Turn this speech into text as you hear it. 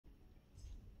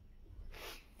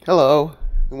Hello,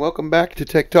 and welcome back to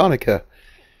Tectonica.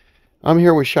 I'm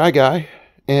here with Shy Guy,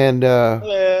 and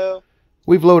Hello.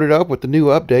 we've loaded up with the new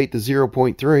update, the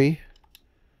 0.3.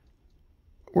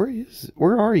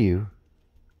 Where are you?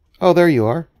 Oh, there you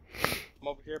are. I'm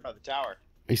over here by the tower.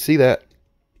 I see that.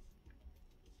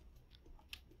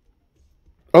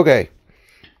 Okay,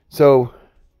 so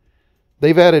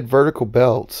they've added vertical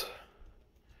belts,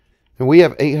 and we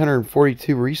have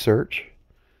 842 research.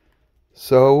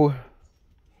 So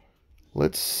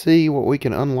let's see what we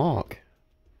can unlock.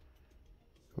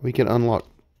 We can unlock.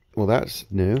 Well, that's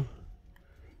new.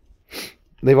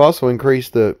 They've also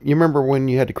increased the. You remember when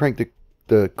you had to crank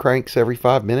the cranks every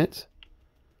 5 minutes?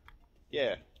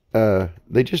 Yeah.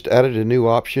 They just added a new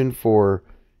option for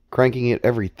cranking it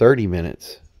every 30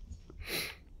 minutes.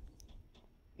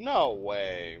 No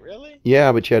way. Really?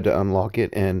 Yeah, but you had to unlock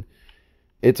it, and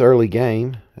it's early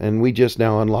game, and we just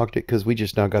now unlocked it because we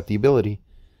just now got the ability.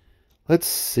 Let's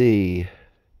see.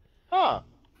 Huh.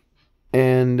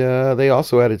 And they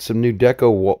also added some new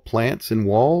deco plants and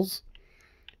walls,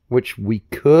 which we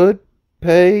could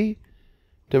pay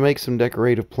to make some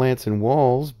decorative plants and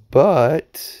walls,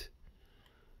 but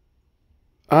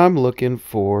I'm looking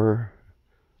for.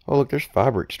 Oh, look, there's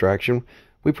fiber extraction.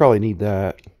 We probably need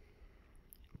that.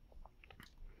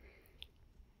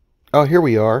 Oh, here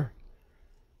we are.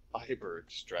 Fiber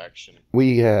extraction.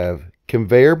 We have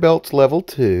conveyor belts level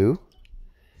 2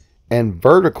 and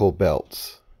vertical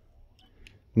belts.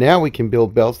 Now we can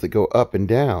build belts that go up and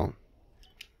down.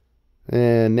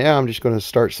 And now I'm just going to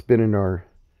start spinning our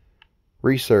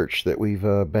research that we've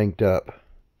banked up.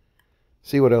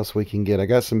 See what else we can get. I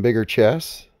got some bigger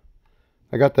chests.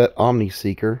 I got that Omni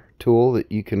Seeker tool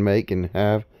that you can make and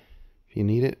have if you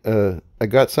need it. I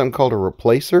got something called a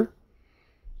replacer.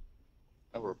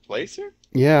 A replacer?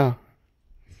 Yeah.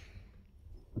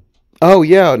 Oh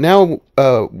yeah. Now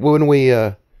when we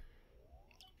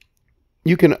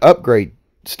you can upgrade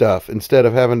stuff instead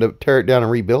of having to tear it down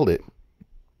and rebuild it.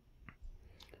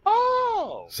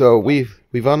 Oh. So we've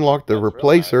unlocked the That's real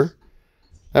replacer. nice.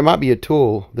 That might be a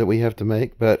tool that we have to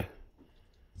make, but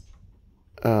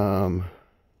and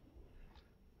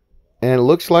it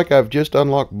looks like I've just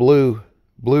unlocked blue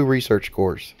research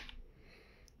cores.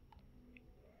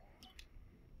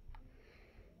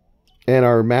 And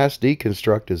our mass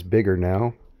deconstruct is bigger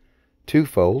now.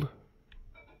 Twofold.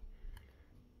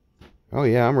 Oh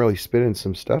yeah, I'm really spinning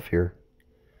some stuff here.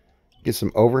 Get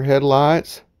some overhead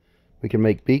lights. We can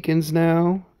make beacons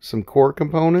now. Some core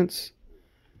components.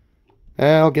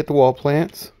 I'll get the wall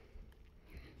plants.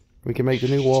 We can make the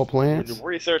new wall plants. We're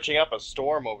researching up a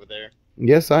storm over there.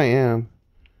 Yes, I am.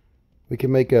 We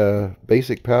can make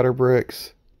basic powder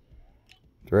bricks.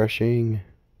 Threshing.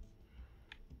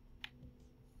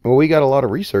 Well, we got a lot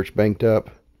of research banked up.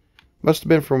 Must have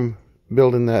been from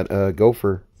building that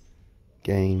gopher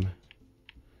game.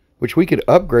 Which we could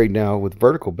upgrade now with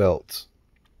vertical belts.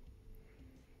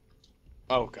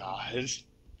 Oh god.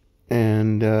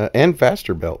 And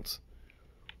faster belts.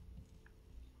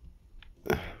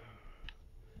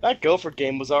 That gopher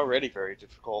game was already very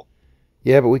difficult.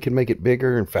 Yeah, but we can make it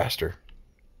bigger and faster.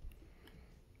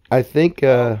 I think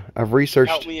Well, I've count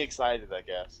researched. me excited, I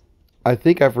guess. I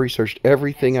think I've researched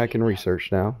everything I can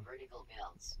research now. Vertical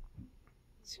belts.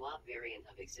 Swap variant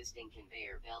of existing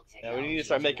conveyor belt Now we need to technology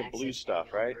start to making access blue and stuff,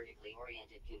 build right? vertically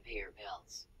oriented conveyor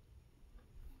belts.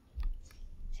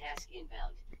 Task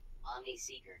inbound. Omni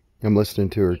Seeker. I'm listening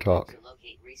to her Equipped talk. to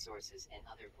locate resources and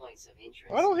other points of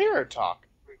interest. I don't hear her talk.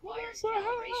 Requires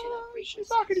calibration of She's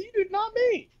talking to frequencies. you, not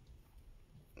me.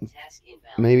 Task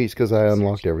inbound. Maybe it's because I Research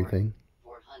unlocked core. everything.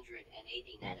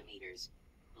 480 nanometers.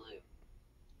 Blue.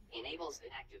 Enables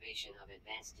the activation of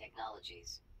advanced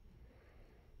technologies.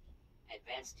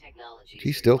 Advanced technologies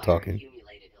She's still require talking.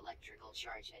 accumulated electrical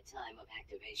charge at time of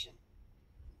activation.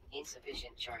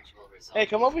 Insufficient charge will result. Hey,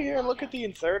 come in over here and look at the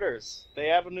inserters. They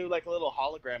have a new, like, little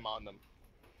hologram on them.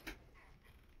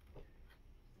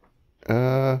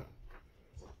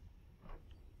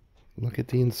 Look at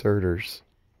the inserters.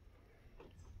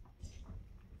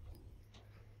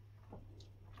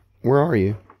 Where are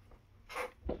you?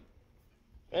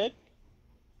 Eh?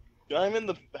 I'm in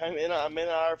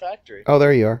our factory. Oh,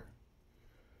 there you are.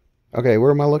 Okay,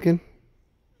 where am I looking?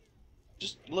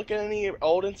 Just look at any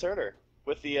old inserter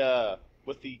with the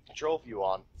control view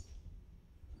on.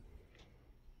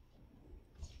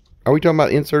 Are we talking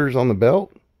about inserters on the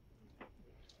belt?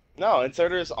 No,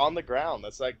 inserters on the ground.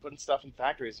 That's like putting stuff in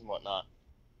factories and whatnot.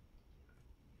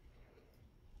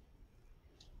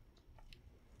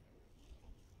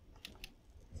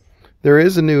 There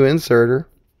is a new inserter.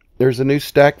 There's a new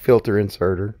stack filter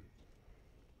inserter.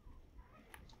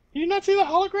 You not see the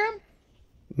hologram?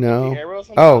 No. The arrows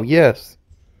on Oh, top? yes.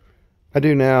 I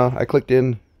do now. I clicked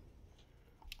in.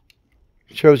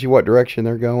 It shows you what direction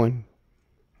they're going.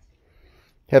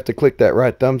 You have to click that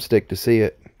right thumbstick to see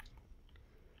it.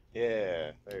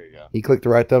 Yeah, there you go. You click the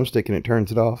right thumbstick and it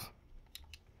turns it off.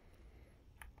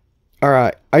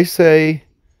 Alright, I say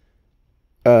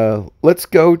let's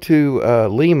go to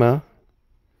Lima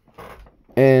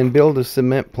and build a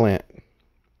cement plant.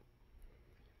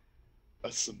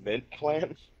 A cement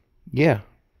plant? Yeah.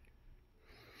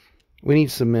 We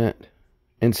need cement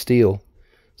and steel.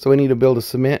 So we need to build a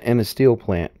cement and a steel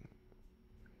plant.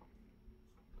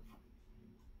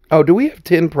 Oh, do we have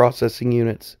 10 processing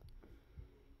units?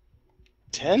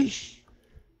 10?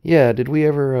 Yeah, did we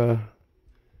ever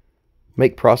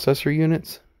make processor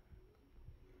units?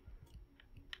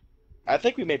 I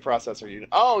think we made processor unit.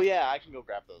 Oh, yeah, I can go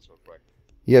grab those real quick.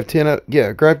 You have 10?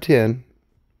 Yeah, grab 10.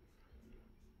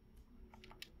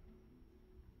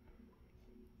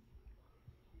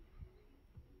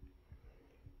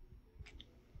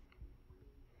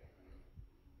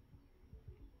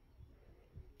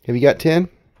 Have you got 10?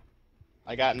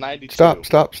 I got 92. Stop,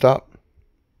 stop, stop.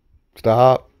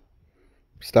 Stop.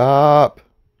 Stop.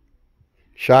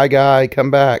 Shy guy,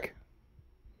 come back.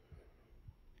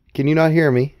 Can you not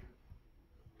hear me?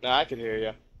 No, I can hear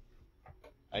you.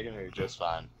 I can hear you just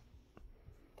fine.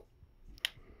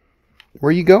 Where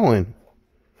are you going?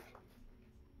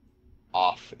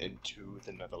 Off into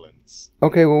the Netherlands.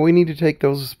 Okay, well, we need to take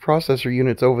those processor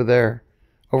units over there.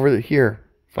 Here.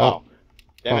 Oh,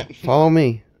 damn it. Follow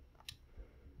me.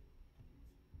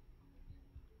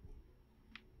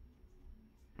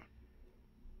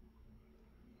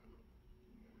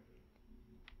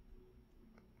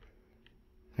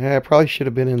 Yeah, I probably should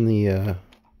have been in the...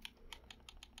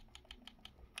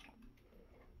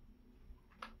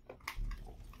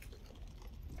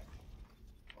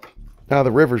 Now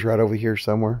the river's right over here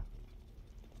somewhere.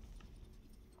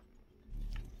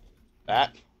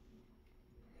 That?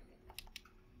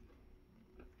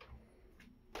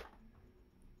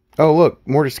 Oh, look,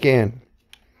 more to scan.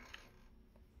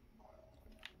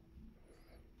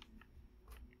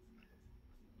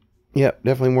 Yep,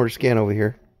 definitely more to scan over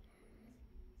here.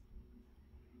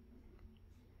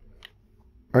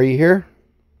 Are you here?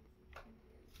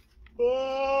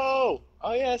 Whoa!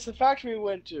 Oh, yeah, it's the factory we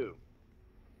went to.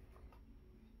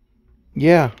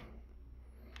 Yeah.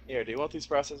 Here, do you want these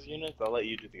processor units? I'll let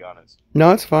you do the honors.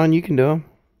 No, it's fine. You can do them.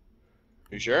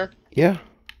 You sure? Yeah.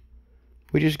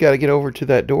 We just got to get over to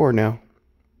that door now.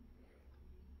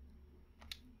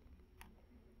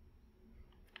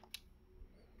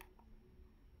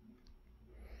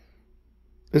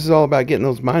 This is all about getting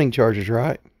those mining charges,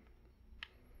 right?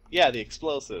 Yeah, the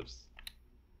explosives.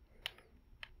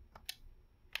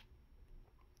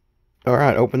 All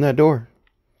right, open that door.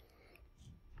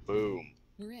 Boom.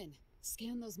 We're in.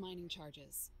 Scan those mining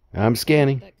charges. I'm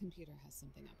scanning. That computer has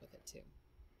something up with it too.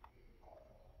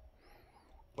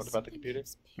 What about the Something computer?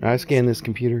 keeps I scanned this pinging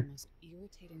computer. the most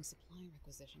irritating supply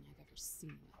requisition I've ever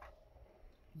seen.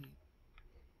 Wait,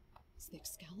 it's the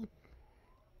Excalibur.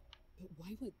 But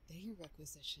why would they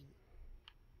requisition?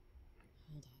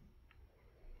 Hold on.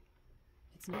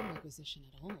 It's not a requisition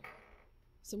at all.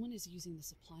 Someone is using the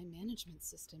supply management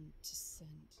system to send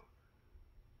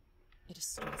a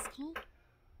distress call?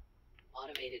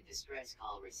 Automated distress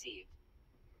call received.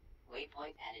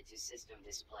 Waypoint added to system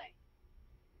display.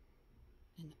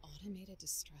 An automated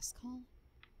distress call?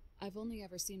 I've only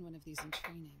ever seen one of these in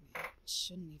training. It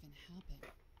shouldn't even happen.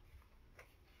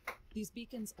 These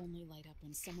beacons only light up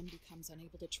when someone becomes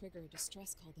unable to trigger a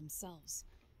distress call themselves.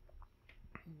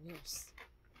 Or worse.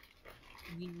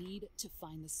 We need to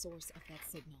find the source of that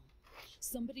signal.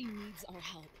 Somebody needs our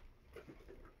help.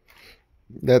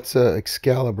 That's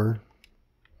Excalibur.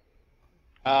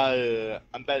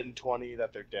 I'm betting 20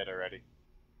 that they're dead already.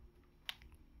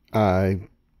 I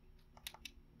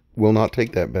will not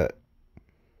take that bet.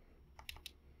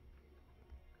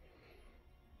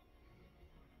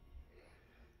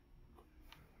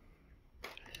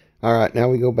 All right, now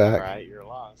we go back. Alright, you're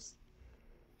lost.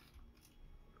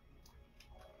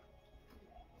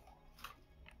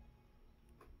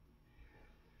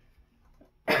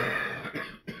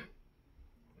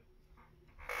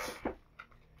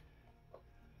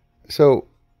 So,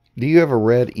 do you have a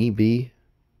red EB?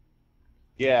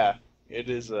 Yeah, it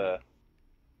is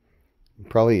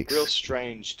Probably real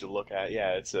strange to look at.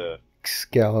 Yeah, it's a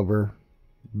Excalibur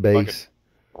base.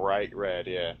 bright red,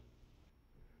 yeah.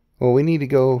 Well, we need to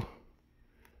go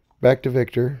back to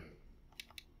Victor.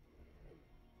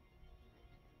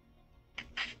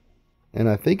 And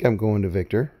I think I'm going to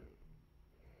Victor.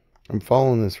 I'm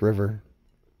following this river.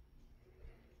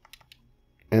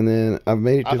 And then I've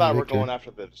made it I to thought we're Victor. going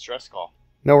after the distress call.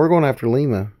 No, we're going after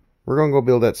Lima. We're going to go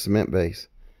build that cement base.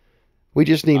 We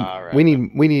just need Alright, we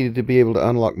needed to be able to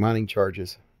unlock mining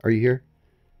charges. Are you here?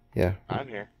 Yeah. I'm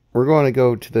here. We're going to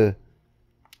go to the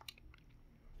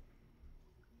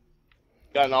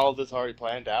Gotten all of this already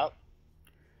planned out?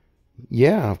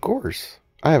 Yeah, of course.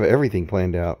 I have everything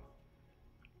planned out.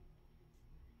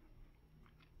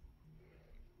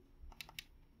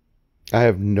 I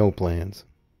have no plans.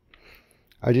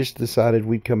 I just decided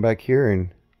we'd come back here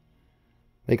and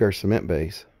make our cement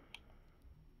base.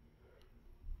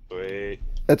 Wait.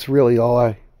 That's really all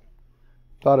I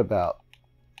thought about.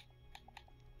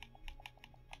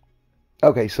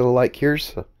 Okay, so like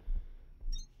here's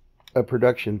a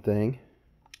production thing.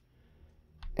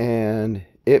 And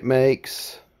it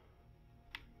makes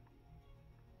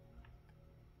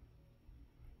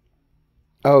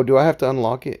Oh, do I have to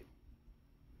unlock it?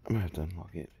 I'm gonna have to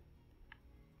unlock it.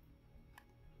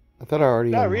 I thought I already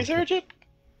Now unlocked research it?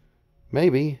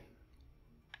 Maybe.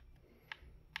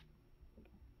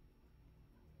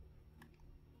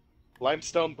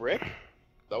 Limestone brick? Is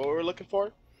that what we're looking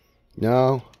for?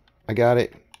 No, I got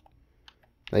it.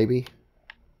 Maybe.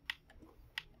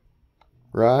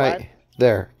 Right. Lime?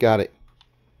 There, got it.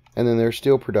 And then there's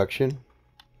steel production.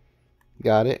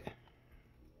 Got it.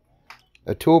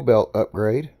 A tool belt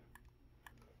upgrade.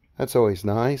 That's always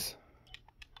nice.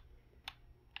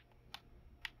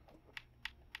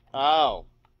 Oh.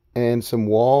 And some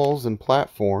walls and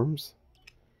platforms.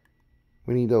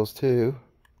 We need those too.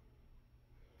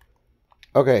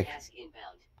 Okay. Task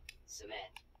inbound. Cement.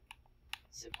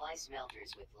 Supply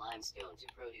smelters with limestone to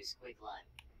produce quicklime.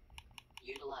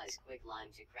 Utilize quicklime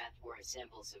to craft or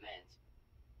assemble cement.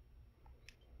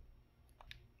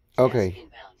 Okay. Task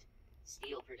inbound.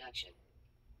 Steel production.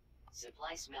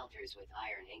 Supply smelters with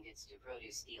iron ingots to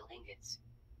produce steel ingots.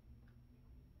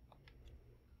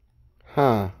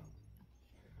 Huh.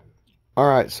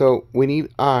 Alright, so we need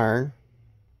iron.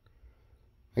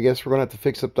 I guess we're going to have to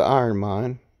fix up the iron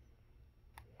mine.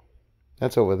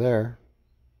 That's over there.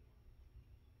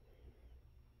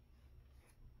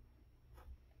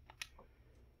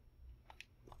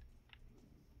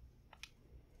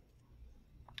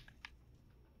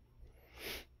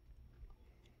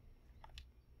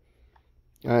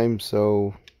 I'm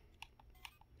so...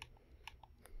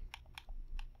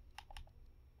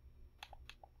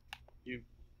 You.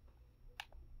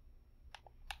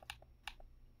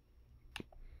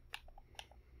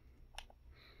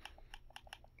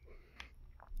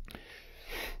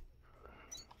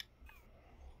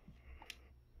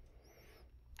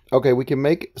 Okay, we can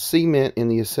make cement in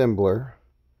the assembler.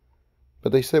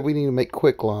 But they said we need to make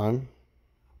quicklime.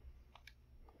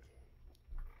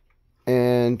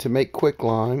 And to make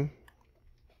quicklime,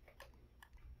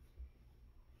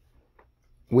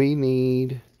 we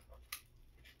need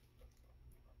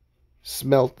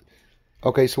smelt.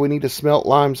 Okay, so we need to smelt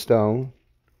limestone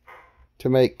to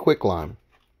make quicklime.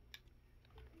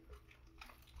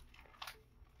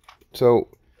 So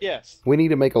Yes. we need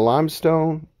to make a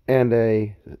limestone and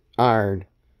a iron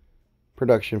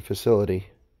production facility.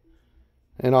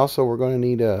 And also we're going to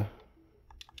need a...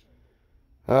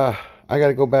 I got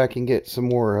to go back and get some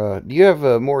more... do you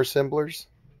have more assemblers?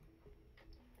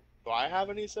 Do I have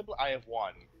any sibling? I have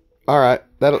one. All right,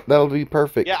 that'll be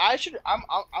perfect. Yeah, I should. I'm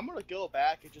gonna go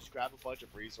back and just grab a bunch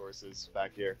of resources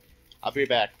back here. I'll be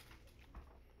back.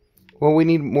 Well, we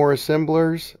need more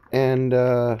assemblers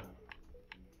and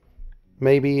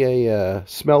maybe a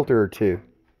smelter or two.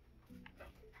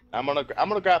 I'm gonna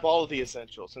grab all of the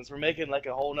essentials since we're making like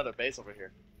a whole nother base over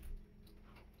here.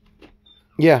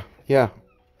 Yeah, yeah.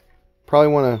 Probably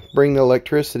want to bring the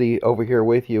electricity over here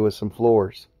with you with some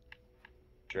floors,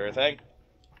 Sure thing.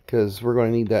 because we're going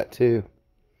to need that too.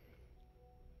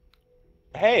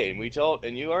 Hey,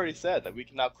 and you already said that we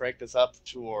can now crank this up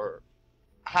to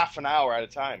half an hour at a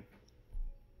time.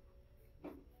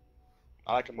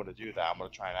 I like I'm gonna do that. I'm gonna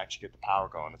try and actually get the power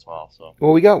going as well. So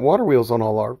Well, we got water wheels on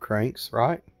all our cranks,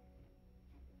 right?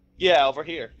 yeah, over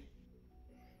here.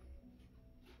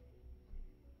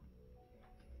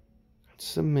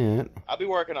 Cement. I'll be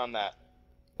working on that.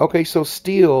 Okay, so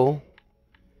steel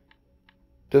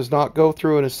does not go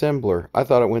through an assembler. I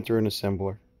thought it went through an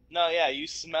assembler. No, yeah, you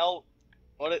smell.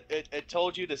 What it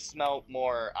told you to smelt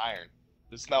more iron.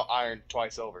 To smelt iron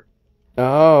twice over.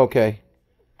 Oh, okay.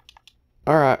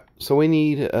 All right. So we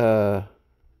need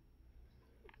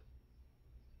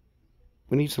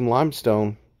some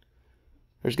limestone.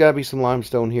 There's got to be some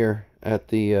limestone here at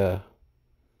the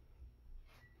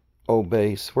old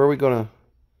base. Where are we gonna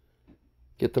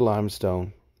get the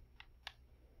limestone?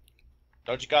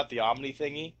 Don't you got the Omni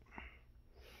thingy?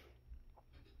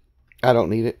 I don't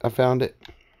need it. I found it.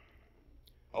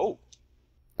 Oh,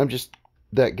 I'm just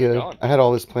that good. on. I had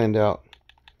all this planned out.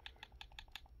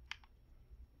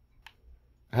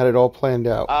 I had it all planned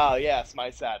out. oh yes, my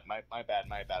bad.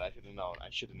 I should have known. I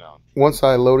should have known. Once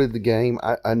I loaded the game,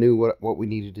 I knew what we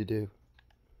needed to do.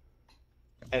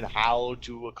 And how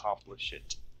to accomplish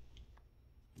it.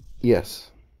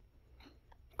 Yes.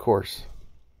 Of course.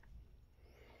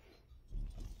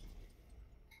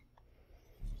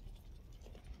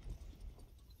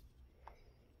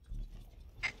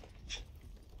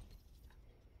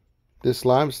 This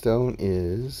limestone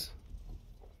is...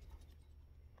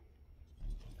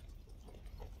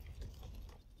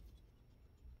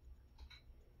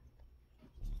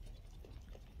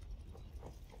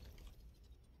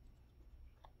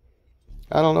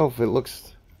 I don't know if it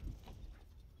looks...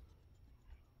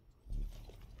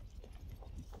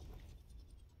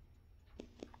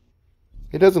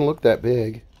 It doesn't look that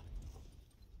big.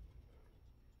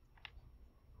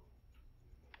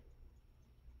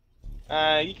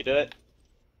 You can do it.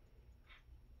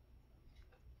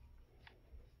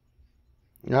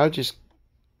 I was just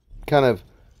kind of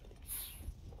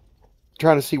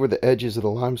trying to see where the edges of the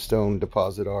limestone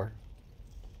deposit are.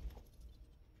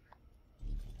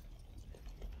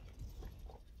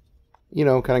 You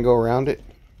know, kind of go around it.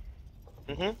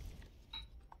 Mm-hmm.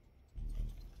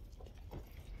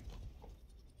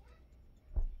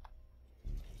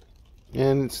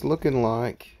 And it's looking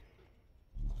like...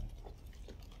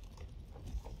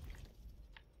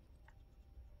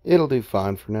 It'll do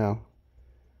fine for now.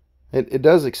 It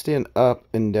does extend up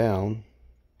and down.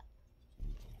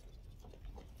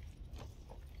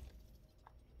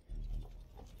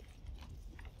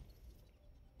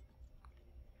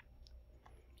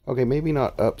 Okay, maybe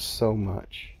not up so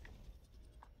much.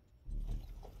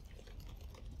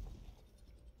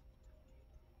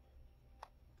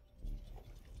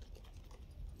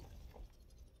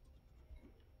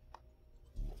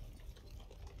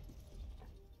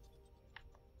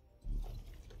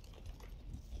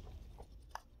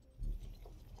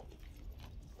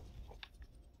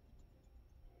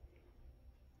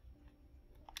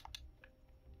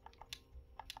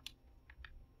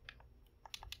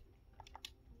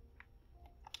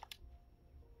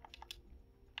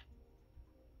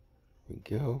 There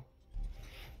we go.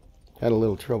 Had a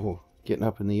little trouble getting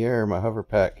up in the air. My hover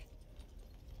pack,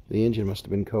 the engine must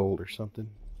have been cold or something.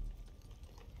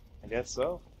 I guess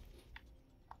so.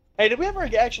 Hey, did we ever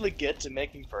actually get to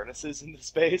making furnaces in this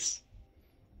space?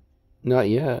 Not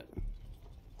yet.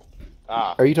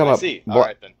 Ah, Are you talking I about see. All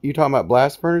right then. You talking about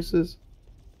blast furnaces?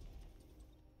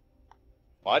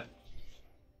 What?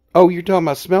 Oh, you're talking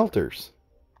about smelters.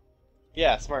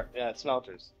 Yeah,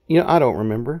 smelters. You know, I don't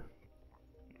remember.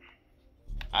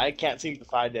 I can't seem to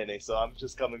find any, so I'm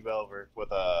just coming over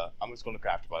with a. I'm just going to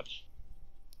craft a bunch.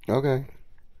 Okay.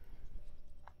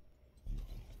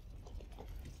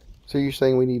 So you're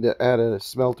saying we need to add a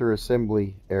smelter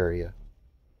assembly area?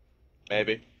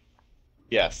 Maybe.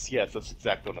 Yes, that's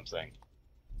exactly what I'm saying.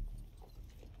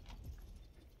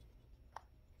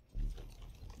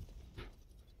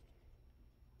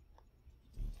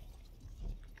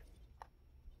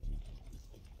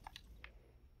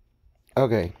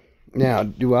 Okay. Now,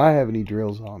 do I have any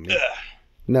drills on me? Ugh.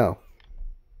 No.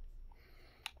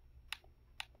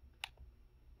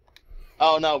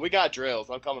 Oh no, we got drills.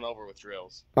 I'm coming over with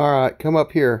drills. All right, come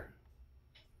up here.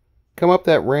 Come up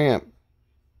that ramp.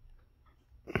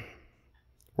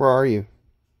 Where are you?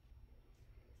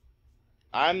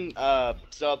 I'm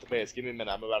still at the base. Give me a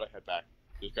minute. I'm about to head back.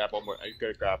 Just grab one more. I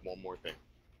gotta grab one more thing.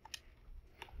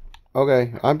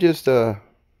 Okay, I'm just oh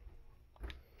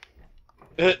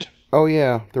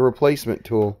yeah, the replacement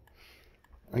tool.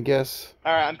 I guess.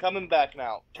 Alright, I'm coming back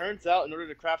now. Turns out, in order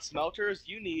to craft smelters,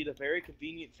 you need a very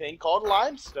convenient thing called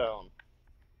limestone.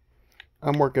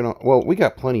 I'm working on. Well, we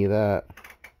got plenty of that,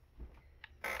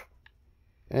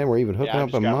 and we're even hooking I'm up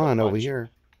just a grabbing a mine over bunch. here.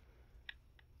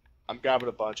 I'm grabbing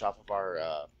a bunch off of our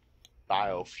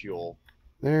biofuel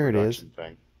There it is. production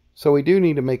thing. So we do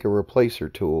need to make a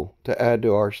replacer tool to add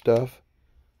to our stuff,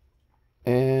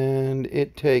 and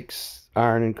it takes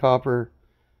iron and copper.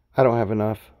 I don't have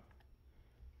enough.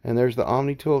 And there's the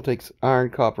Omni tool. It takes iron,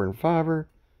 copper, and fiber.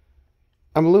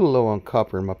 I'm a little low on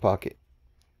copper in my pocket.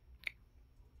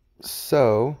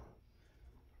 So,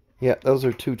 yeah, those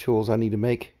are two tools I need to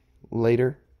make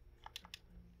later.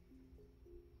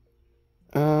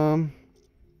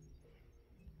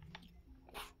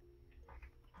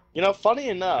 You know, funny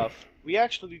enough, we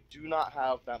actually do not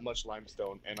have that much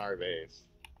limestone in our base.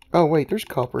 Oh wait, there's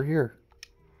copper here.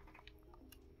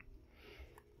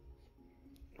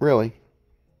 Really?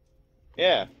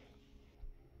 Yeah.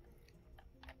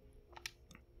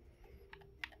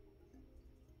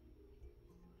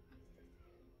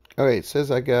 Okay, it says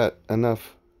I got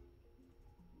enough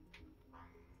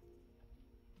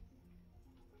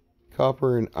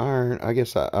copper and iron. I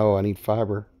guess I need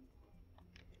fiber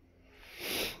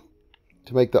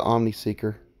to make the Omni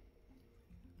Seeker.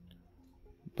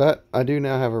 But I do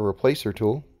now have a replacer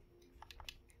tool.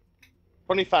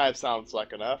 25 sounds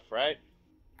like enough, right?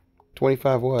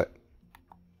 25 what?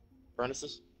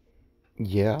 Furnaces?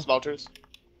 Yeah, Smelters?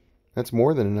 that's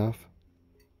more than enough.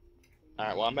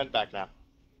 Alright, well, I'm heading back now.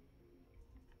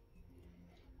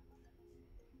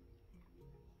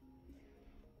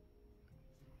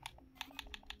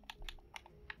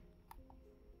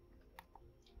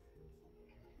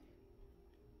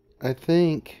 I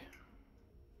think...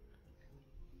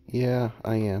 Yeah,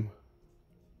 I am.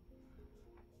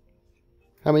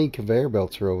 How many conveyor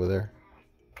belts are over there?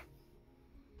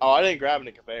 Oh, I didn't grab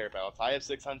any conveyor belts. I have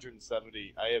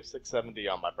 670. I have 670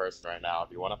 on my person right now.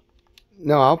 If you wanna.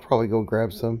 No, I'll probably go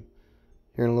grab some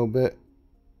here in a little bit.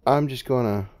 I'm just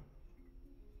gonna...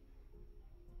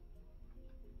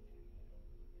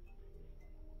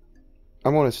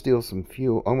 I'm gonna steal some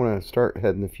fuel. I'm gonna start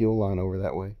heading the fuel line over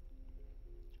that way.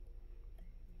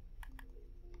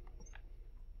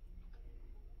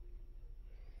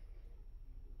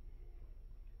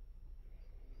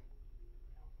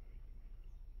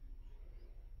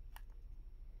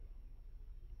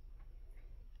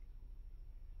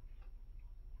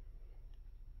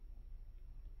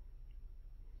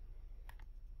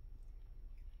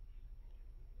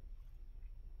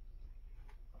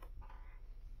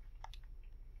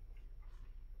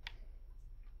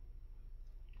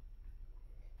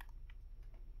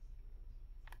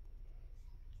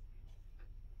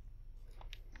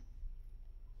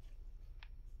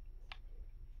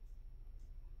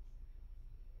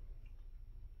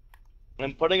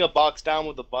 I'm putting a box down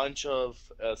with a bunch of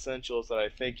essentials that I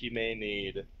think you may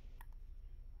need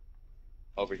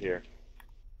over here.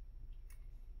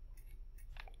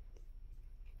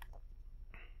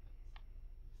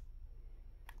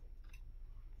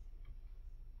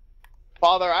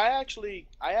 Father, I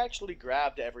actually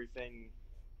grabbed everything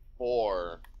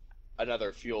for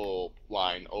another fuel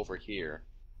line over here.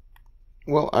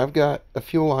 Well, I've got a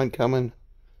fuel line coming.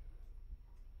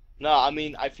 No, I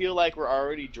mean, I feel like we're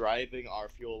already driving our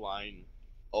fuel line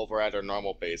over at our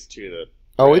normal base to the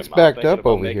Oh, it's rim. I'm backed thinking up about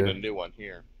over making here. a new one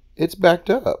here. It's backed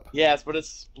up. Yes, but it's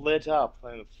split up.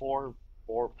 Like four.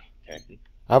 Okay.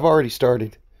 I've already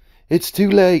started. It's too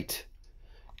late.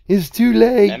 It's too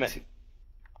Damn it. late.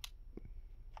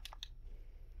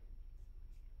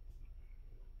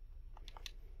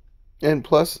 And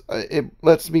plus, it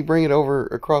lets me bring it over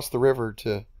across the river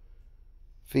to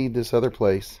feed this other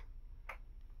place.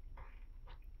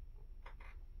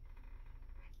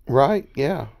 Right?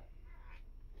 Yeah.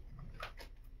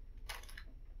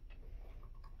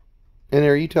 And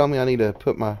are you telling me I need to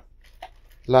put my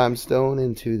limestone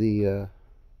into the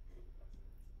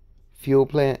fuel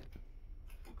plant?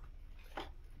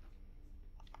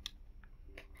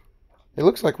 It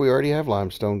looks like we already have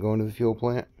limestone going to the fuel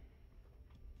plant.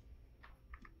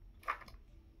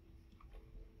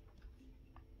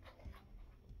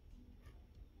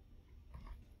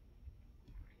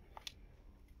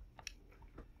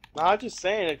 No, I'm just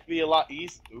saying it could be a lot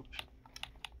easier.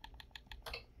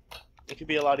 It could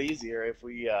be a lot easier if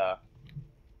we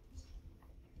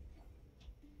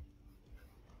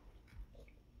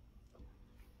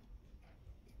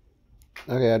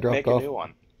Okay, make a new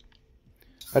one.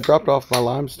 I dropped off my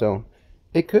limestone.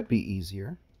 It could be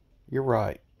easier. You're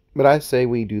right. But I say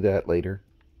we do that later.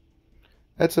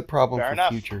 That's a problem Fair for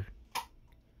enough.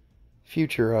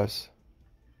 future us.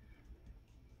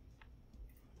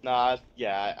 Nah,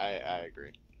 yeah, I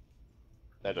agree.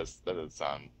 That does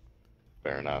sound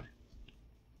fair enough.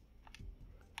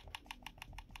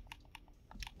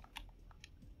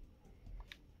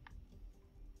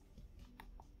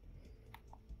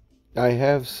 I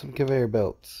have some conveyor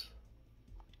belts.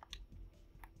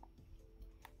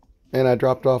 And I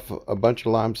dropped off a bunch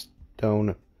of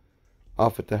limestone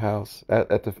off at the house,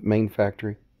 at the main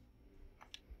factory.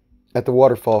 At the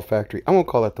waterfall factory. I'm going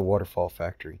to call that the waterfall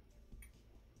factory.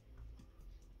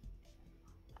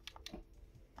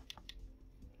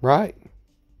 Right?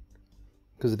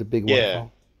 Because of the big Yeah.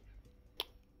 waterfall.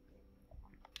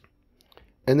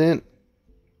 And then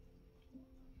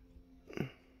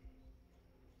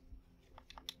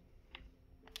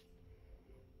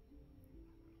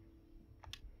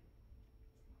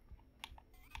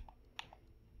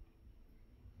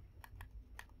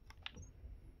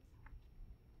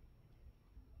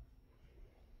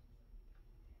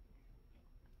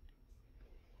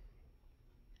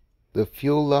the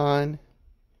fuel line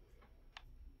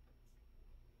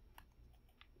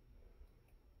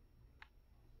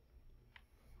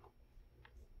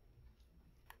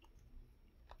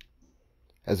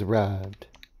has arrived.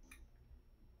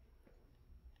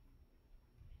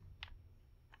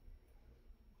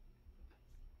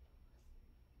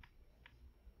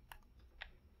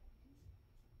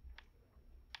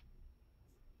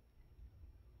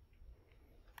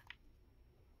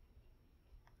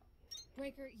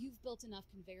 Breaker, you've built enough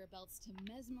conveyor belts to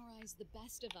mesmerize the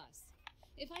best of us.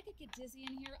 If I could get dizzy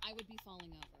in here, I would be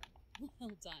falling over.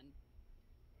 Well done.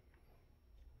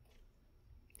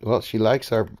 Well, she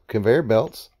likes our conveyor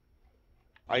belts.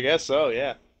 I guess so,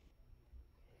 yeah.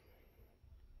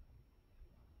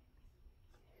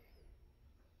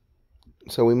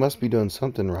 So we must be doing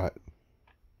something right.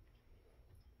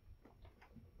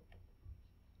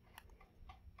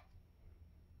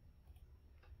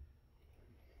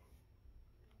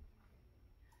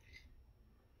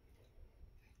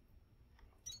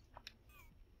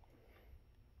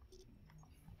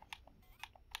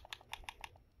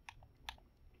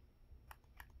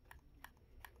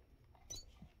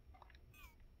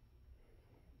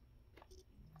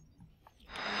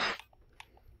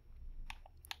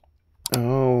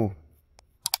 Oh.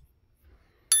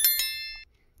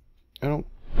 I don't...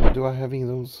 Do I have any of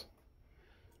those?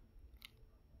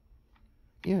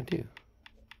 Yeah, I do.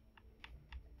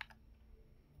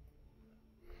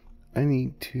 I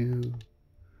need to...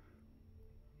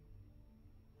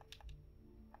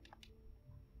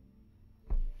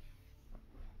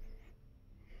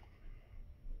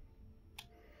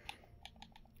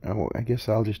 Oh, I guess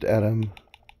I'll just add them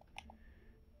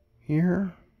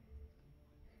here.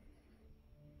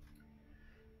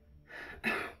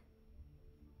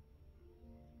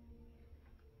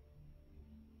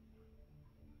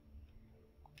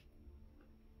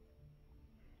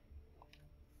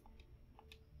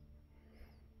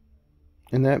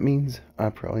 And that means I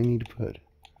probably need to put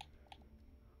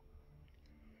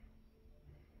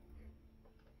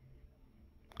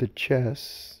the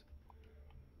chest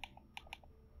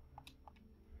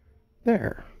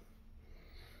there.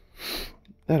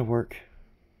 That'll work.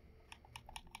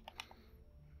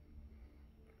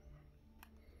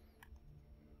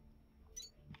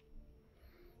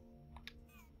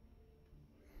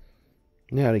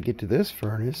 Now to get to this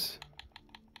furnace,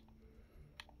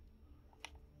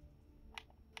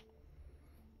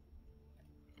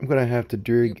 I'm going to have to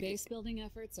Your dig. base building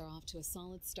efforts are off to a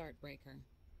solid start, Breaker.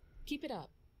 Keep it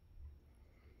up.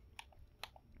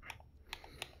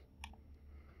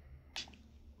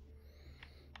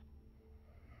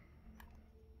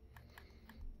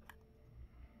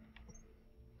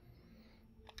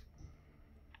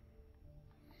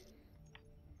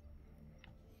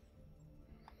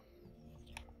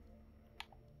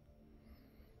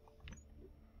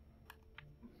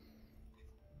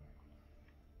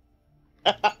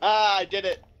 I did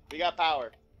it. We got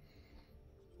power.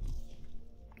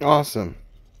 Awesome.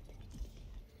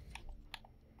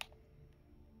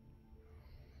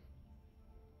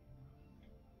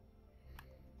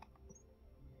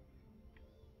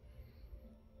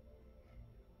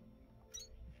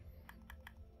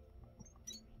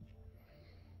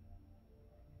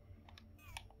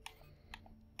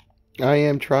 I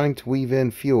am trying to weave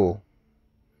in fuel.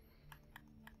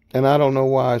 And I don't know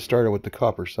why I started with the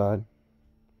copper side,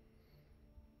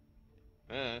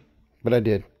 but I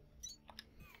did.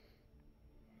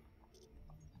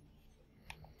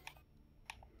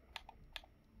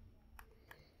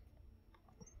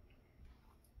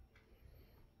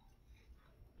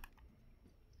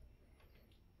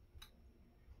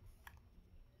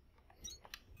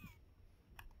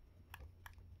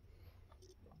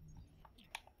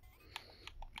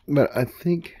 But I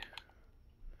think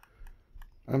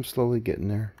I'm slowly getting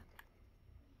there.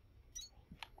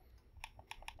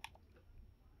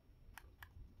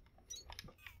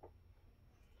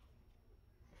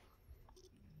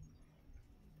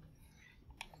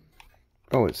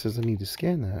 Oh, it says I need to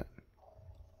scan that.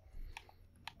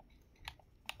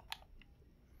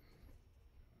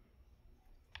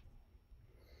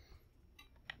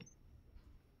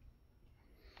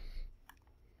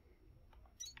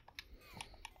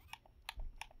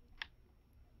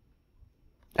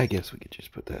 I guess we could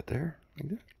just put that there, like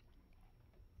that.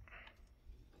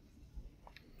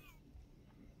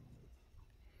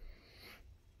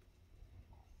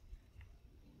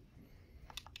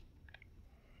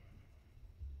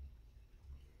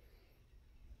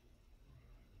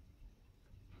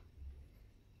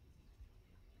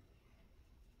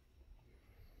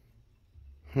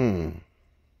 Hmm.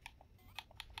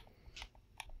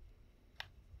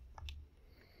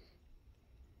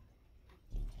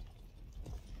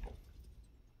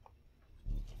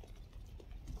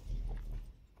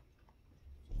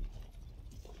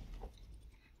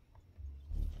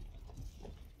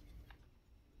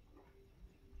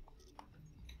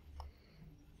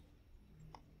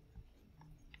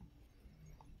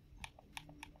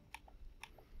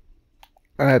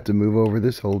 I have to move over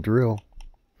this whole drill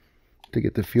to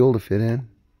get the fuel to fit in.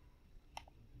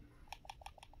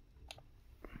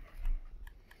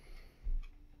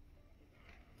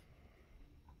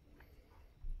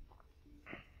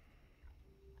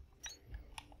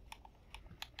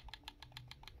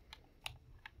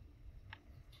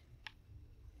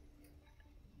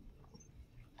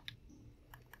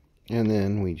 And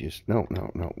then we just, no,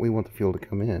 we want the fuel to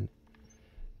come in.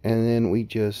 And then we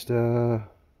just, that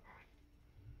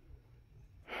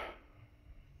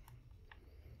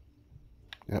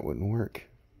wouldn't work.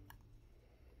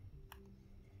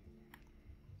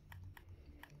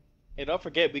 Hey, don't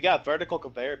forget, we got vertical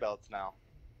conveyor belts now.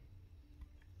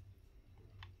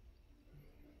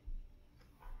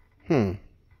 You're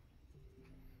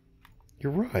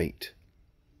right.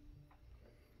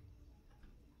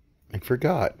 I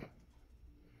forgot.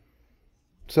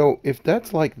 So if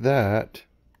that's like that,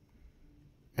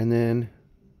 and then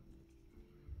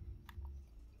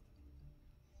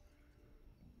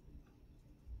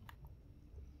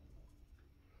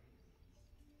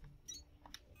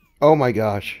oh my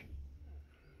gosh.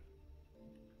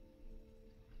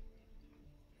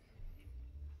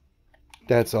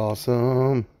 That's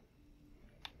awesome.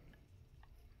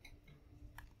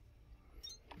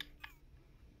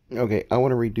 Okay, I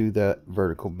want to redo that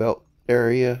vertical belt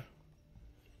area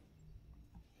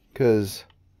because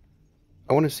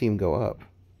I want to see him go up.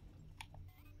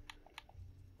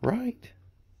 Right?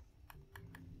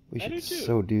 We I should do too.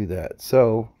 so do that.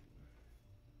 So,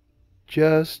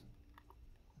 just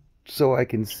so I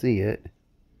can see it,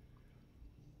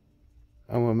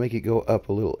 I'm going to make it go up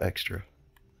a little extra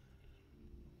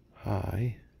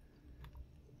high.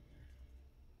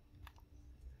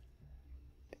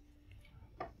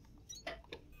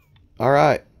 All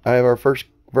right, I have our first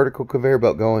vertical conveyor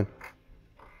belt going.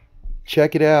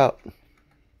 Check it out.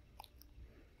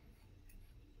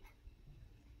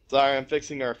 Sorry, I'm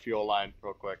fixing our fuel line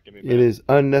real quick. Give me a It minute. is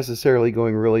unnecessarily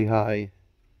going really high.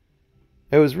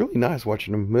 It was really nice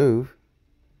watching them move.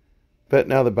 But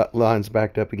now the line's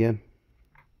backed up again.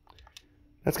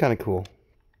 That's kind of cool.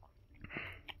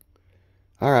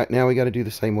 All right, now we got to do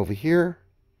the same over here.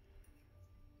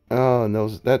 Oh, and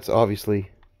that's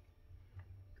obviously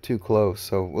too close,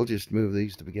 so we'll just move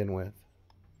these to begin with.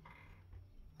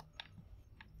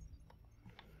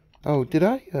 Oh, did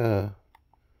I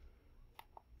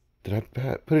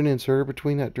put an inserter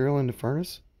between that drill and the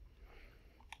furnace?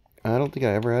 I don't think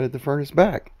I ever added the furnace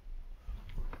back.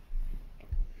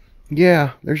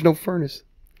 Yeah, there's no furnace.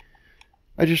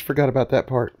 I just forgot about that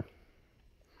part.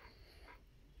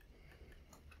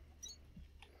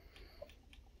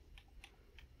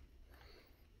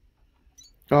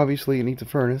 Obviously, it needs a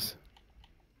furnace.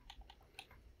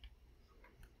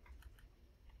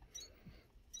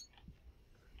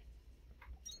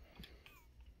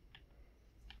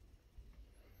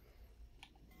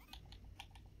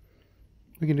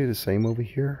 We can do the same over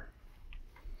here.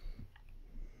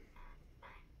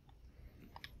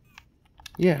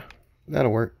 Yeah,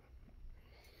 that'll work.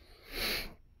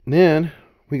 And then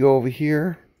we go over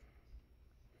here.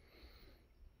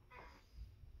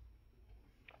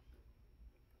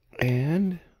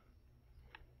 And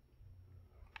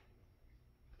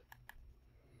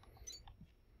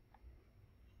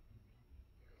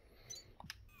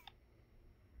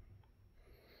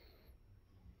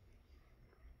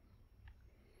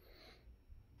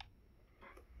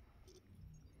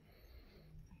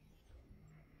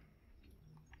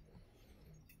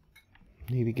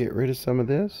need to get rid of some of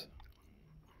this.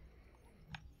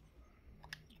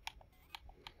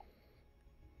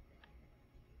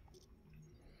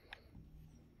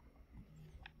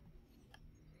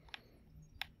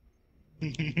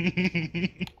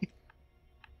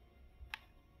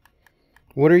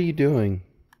 What are you doing?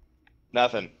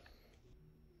 Nothing.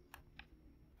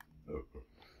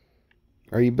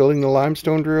 Are you building the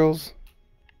limestone drills?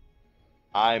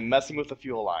 I'm messing with the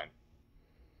fuel line.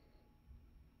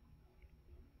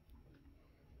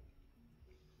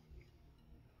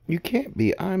 You can't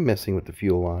be. I'm messing with the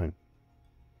fuel line.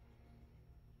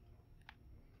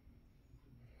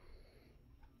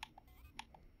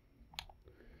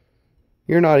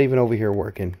 You're not even over here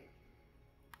working.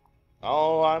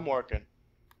 Oh, I'm working.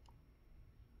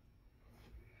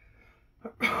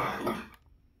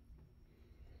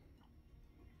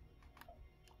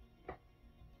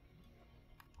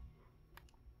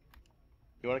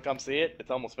 You want to come see it?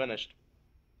 It's almost finished.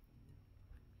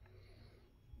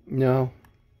 No.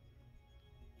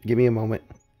 Give me a moment.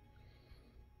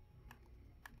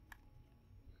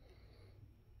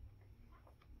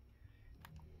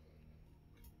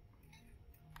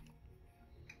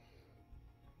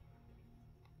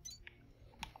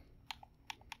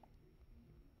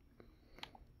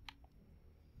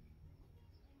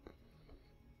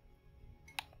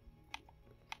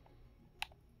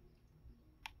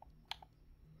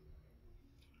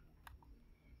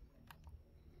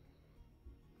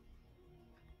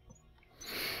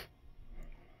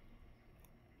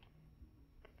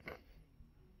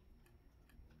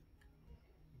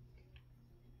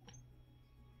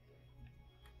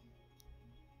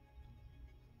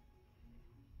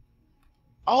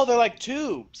 Oh, they're like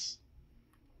tubes.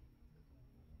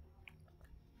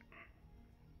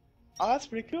 Oh, that's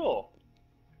pretty cool.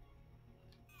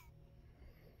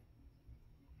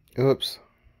 Oops.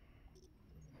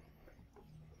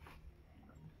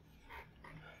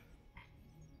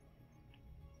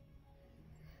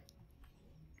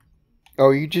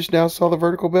 Oh, you just now saw the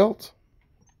vertical belts?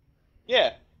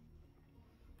 Yeah.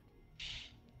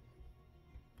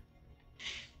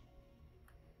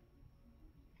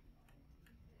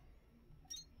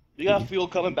 You got fuel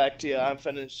coming back to you. I'm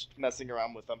finished messing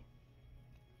around with them.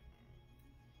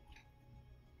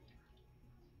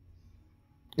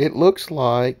 It looks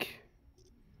like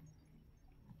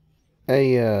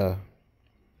a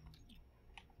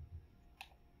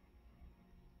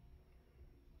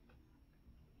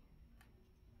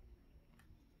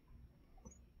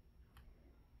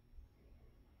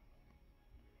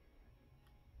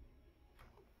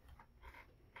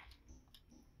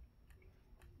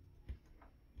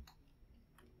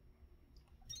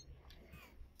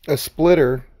a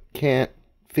splitter can't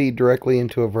feed directly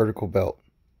into a vertical belt.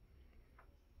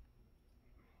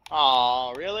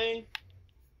 Aw, really?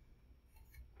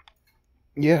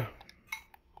 Yeah.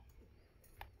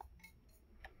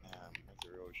 That's a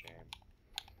real shame.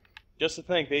 Just to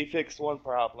think, they fixed one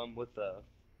problem with the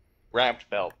ramped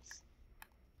belts.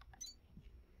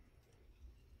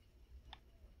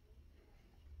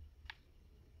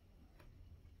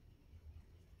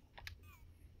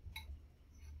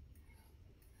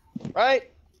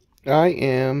 Right? I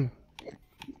am.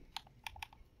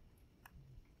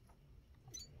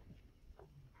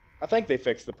 I think they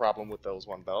fixed the problem with those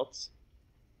one belts.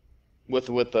 With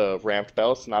the ramped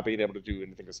belts not being able to do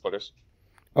anything with splitters.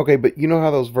 Okay, but you know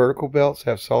how those vertical belts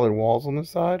have solid walls on the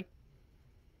side?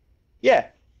 Yeah.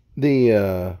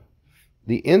 The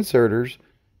inserters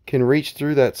can reach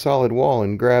through that solid wall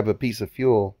and grab a piece of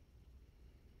fuel.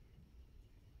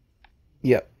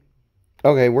 Yep.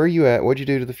 Okay, where are you at? What'd you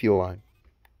do to the fuel line?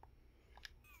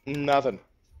 Nothing.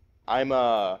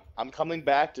 I'm coming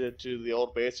back to the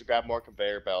old base to grab more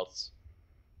conveyor belts.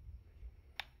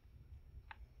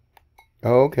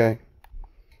 Oh, okay.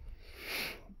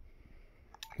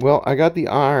 Well, I got the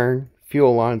iron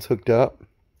fuel lines hooked up.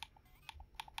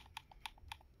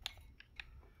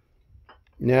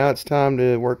 Now it's time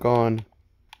to work on...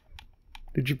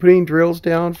 Did you put any drills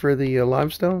down for the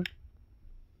limestone?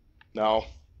 No.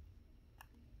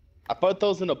 I put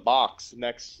those in a box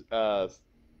next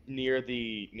near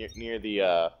the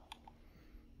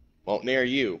well, near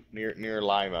you, near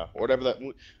Lima, or whatever that,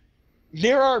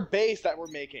 near our base that we're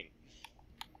making.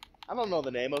 I don't know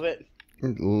the name of it.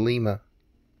 Lima.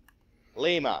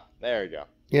 Lima. There you go.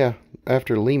 Yeah,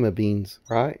 after Lima beans,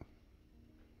 right?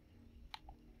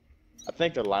 I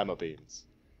think they're lima beans.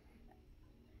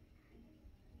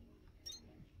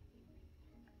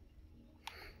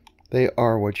 They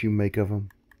are what you make of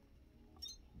them.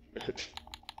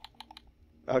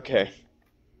 Okay.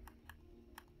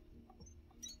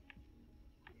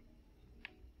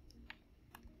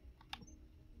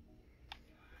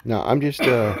 No, I'm just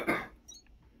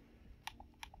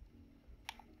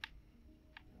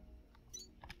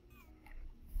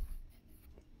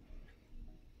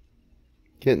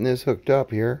getting this hooked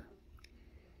up here.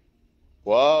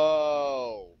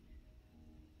 Whoa.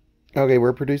 Okay,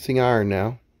 we're producing iron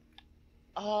now.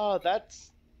 Oh,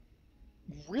 that's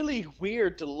really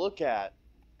weird to look at.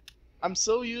 I'm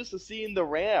so used to seeing the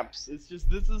ramps. It's just,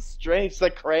 this is strange. It's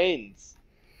like cranes.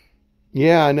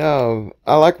 Yeah, I know.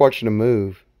 I like watching them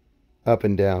move up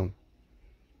and down.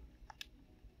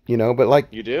 You know, but like,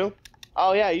 You do?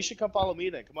 Oh yeah, you should come follow me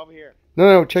then. Come over here.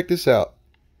 no, check this out.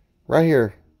 Right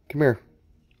here. Come here.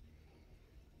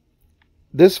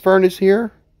 This furnace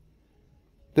here,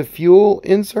 the fuel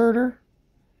inserter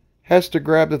has to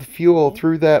grab the fuel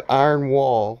through that iron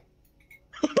wall.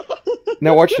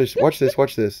 Now watch this, watch this,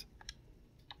 watch this.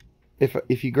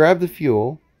 If you grab the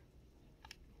fuel,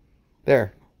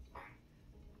 there.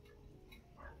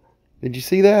 Did you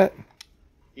see that?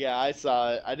 Yeah, I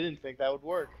saw it. I didn't think that would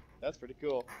work. That's pretty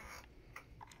cool.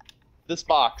 This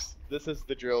box. This is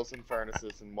the drills and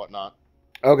furnaces and whatnot.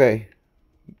 Okay.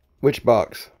 Which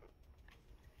box?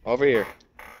 Over here.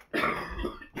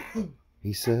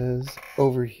 He says,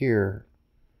 over here.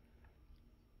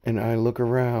 And I look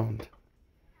around.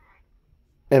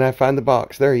 And I find the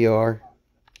box. There you are.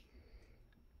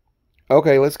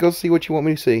 Okay, let's go see what you want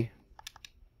me to see.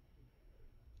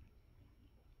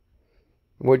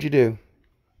 What'd you do?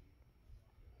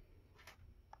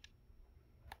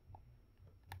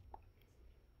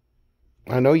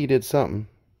 I know you did something.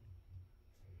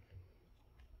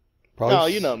 Probably, No,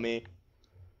 you know me.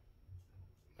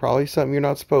 probably something you're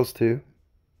not supposed to.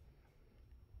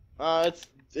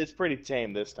 It's pretty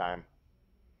tame this time.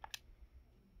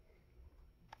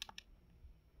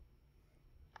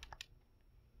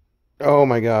 Oh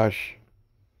my gosh.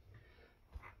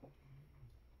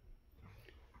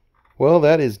 Well,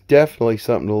 that is definitely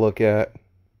something to look at.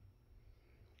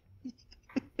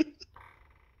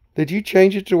 Did you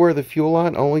change it to where the fuel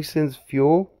line only sends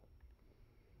fuel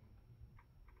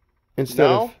instead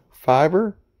of No,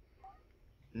 fiber?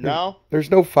 no. There's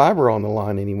no fiber on the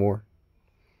line anymore.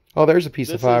 Oh, there's a piece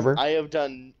of This is fiber. I have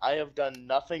done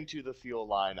nothing to the fuel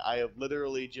line. I have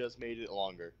literally just made it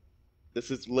longer. This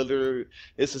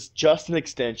is just an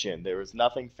extension. There is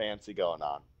nothing fancy going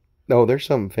on. No, there's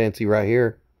something fancy right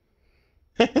here.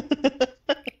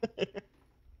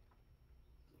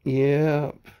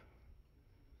 Yeah.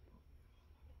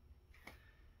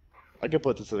 I could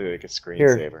put this as like a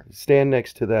Here, screensaver. stand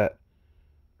next to that.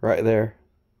 Right there.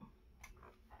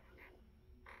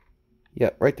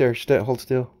 Yep, right there. Hold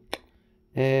still.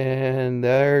 And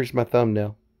there's my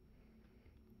thumbnail.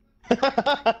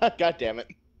 God damn it.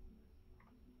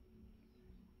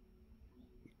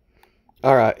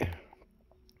 All right.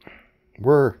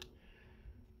 We're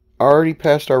already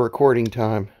past our recording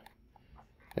time.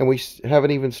 And we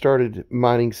haven't even started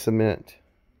mining cement.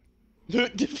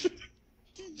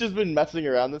 Just been messing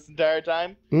around this entire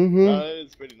time. Mm-hmm.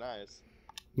 It's pretty nice.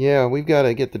 Yeah, we've got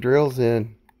to get the drills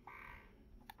in.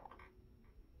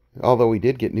 Although we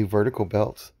did get new vertical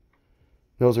belts.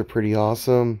 Those are pretty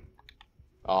awesome.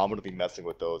 Oh, I'm gonna be messing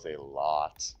with those a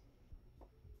lot.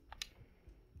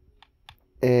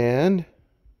 And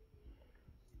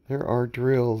there are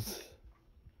drills.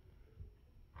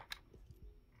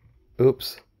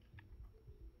 Oops.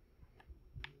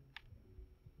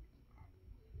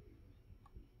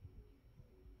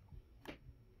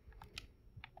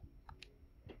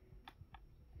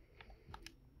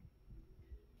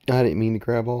 I didn't mean to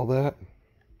grab all that.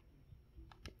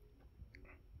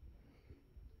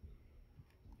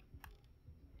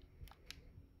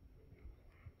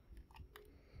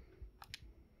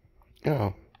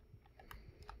 Oh.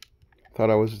 Thought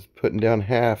I was putting down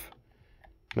half.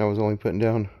 And I was only putting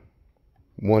down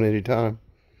one at a time.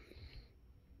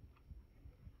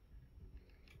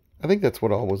 I think that's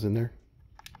what all was in there.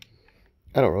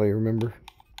 I don't really remember.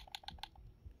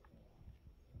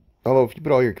 Although if you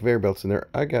put all your conveyor belts in there,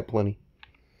 I got plenty.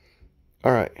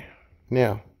 Alright.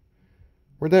 Now,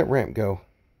 where'd that ramp go?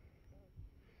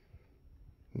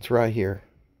 It's right here.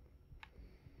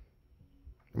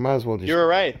 Might as well just... You were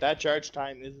right. That charge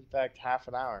time is in fact half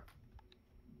an hour.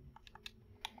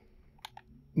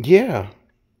 Yeah.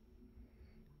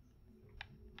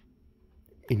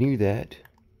 I knew that.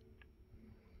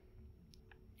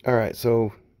 Alright,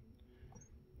 so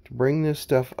to bring this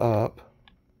stuff up,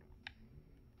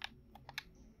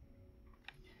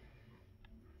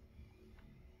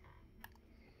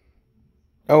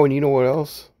 oh, and you know what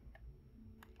else?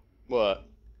 What?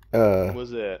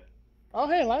 Was it? Oh,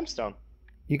 hey, limestone.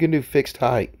 You can do fixed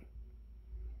height.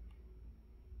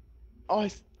 Oh,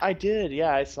 I did.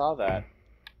 Yeah, I saw that.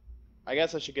 I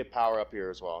guess I should get power up here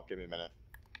as well. Give me a minute.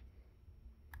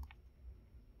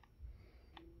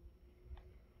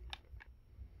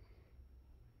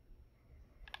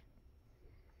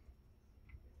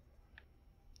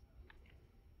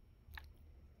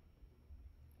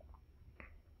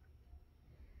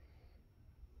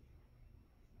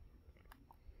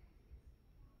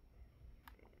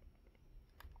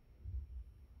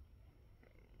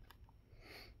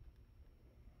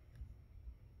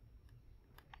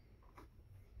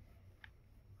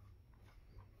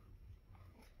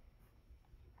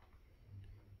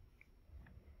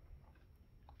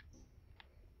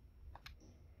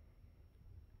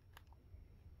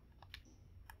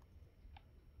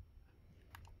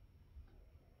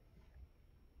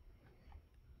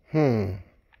 Hmm.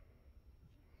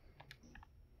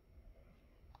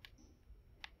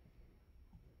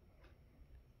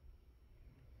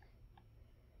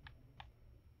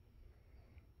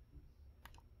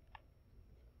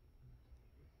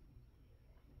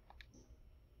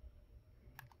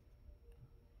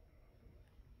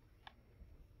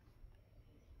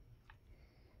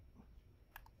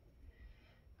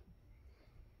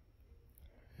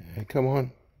 Hey, come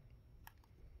on.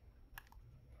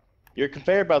 Your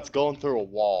conveyor belt's going through a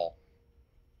wall.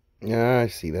 Yeah, I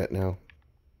see that now.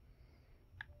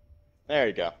 There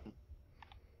you go.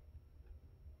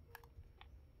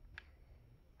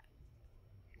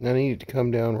 I need it to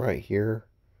come down right here.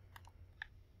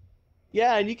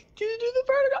 Yeah, and you can do the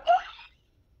vertical.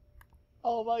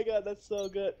 Oh my god, that's so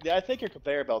good. Yeah, I think your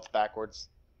conveyor belt's backwards.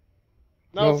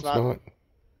 No, it's not.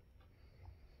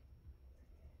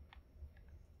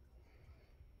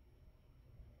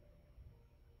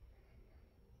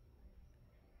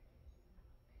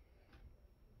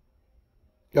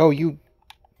 Oh, you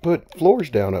put floors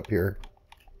down up here.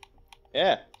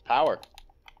 Yeah, power.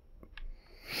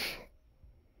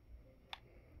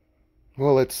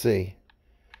 Well, let's see.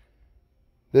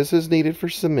 This is needed for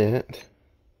cement.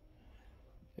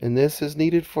 And this is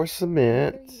needed for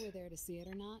cement. Whether you were there to see it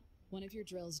or not, one of your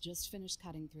drills just finished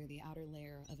cutting through the outer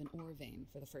layer of an ore vein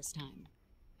for the first time.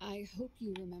 I hope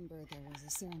you remember there was a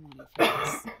ceremony for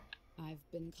this.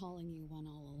 I've been calling you one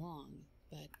all along,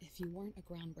 but if you weren't a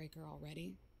groundbreaker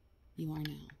already, you are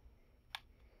now.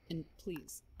 And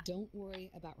please, don't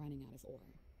worry about running out of ore.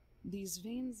 These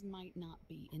veins might not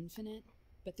be infinite,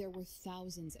 but there were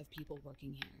thousands of people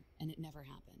working here, and it never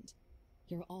happened.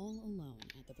 You're all alone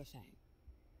at the buffet.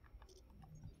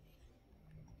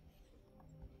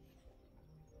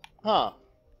 Huh.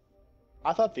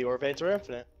 I thought the ore veins were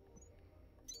infinite.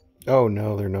 Oh,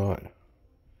 no, they're not.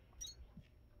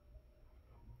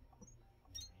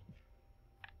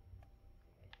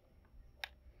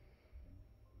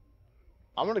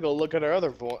 I'm gonna go look at our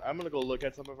other. I'm gonna go look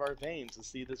at some of our veins to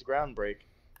see this ground break.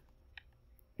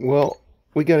 Well,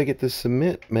 we got to get the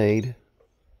cement made.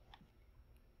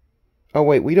 Oh,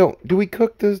 wait, we don't... Do we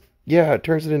cook this? Yeah, it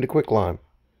turns it into quicklime.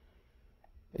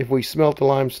 If we smelt the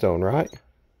limestone, right?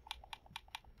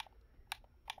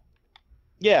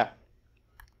 Yeah.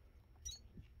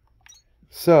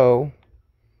 So,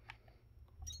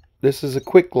 this is a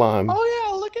quicklime. Oh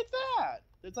yeah, look at that.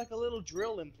 There's like a little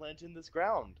drill implant in this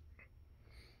ground.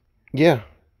 Yeah,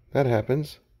 that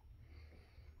happens.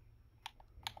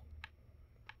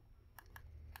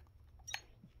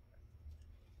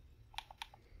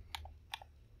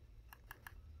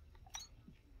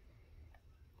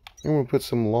 I'm going to put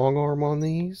some long arm on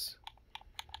these.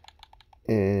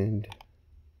 And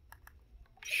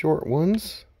short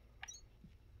ones.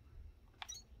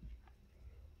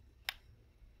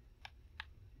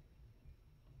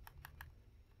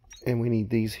 And we need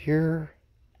these here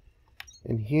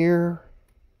and here.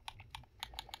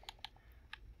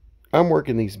 I'm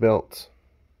working these belts.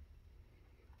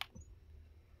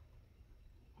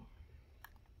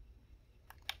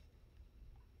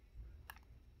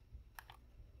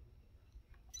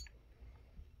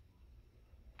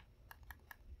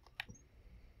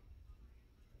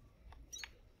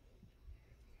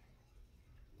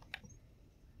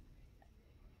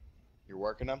 You're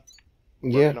working them?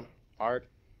 Yeah, Working them hard?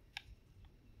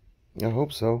 I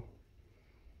hope so.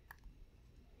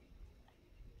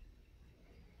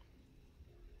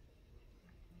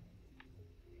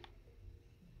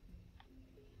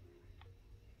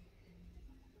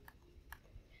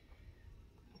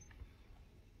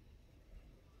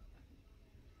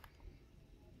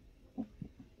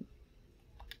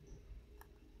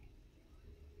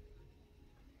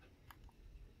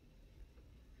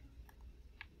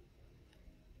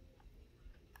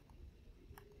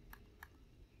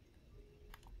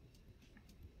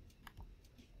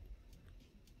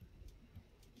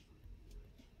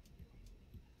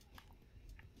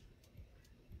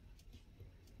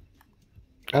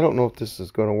 I don't know if this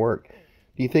is going to work.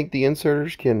 Do you think the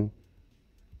inserters can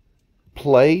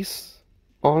place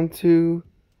onto...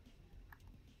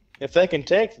 If they can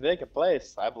take, they can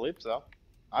place. I believe so.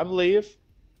 I believe.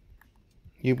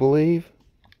 You believe?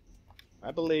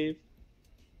 I believe.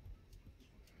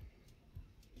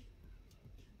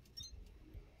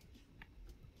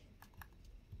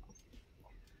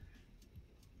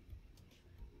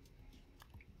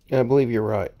 I believe you're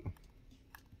right.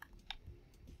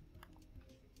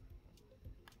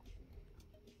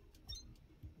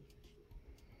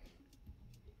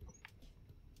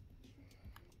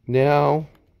 Now,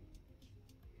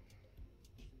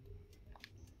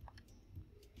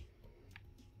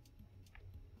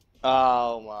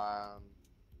 Oh man.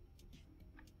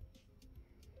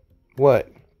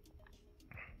 what?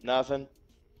 Nothing.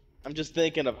 I'm just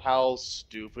thinking of how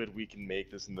stupid we can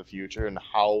make this in the future and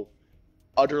how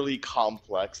utterly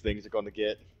complex things are going to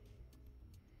get.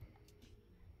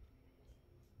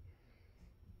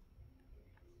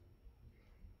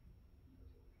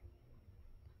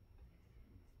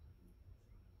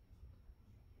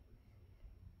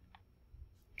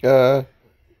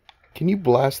 Can you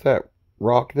blast that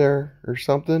rock there or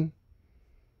something?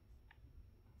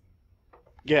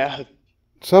 Yeah,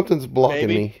 Something's blocking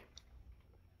maybe. me.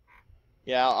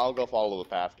 Yeah, I'll go follow the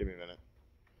path. Give me a minute.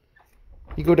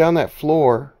 You go down that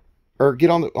floor, or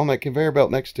get on that conveyor belt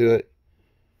next to it.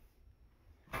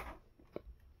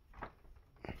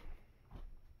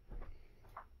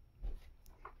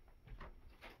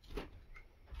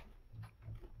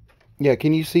 Yeah,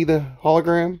 can you see the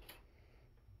hologram?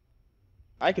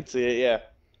 I can see it, yeah.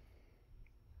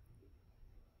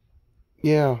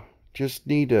 Yeah, just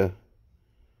need to...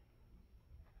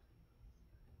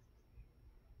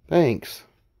 Thanks.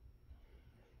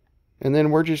 And then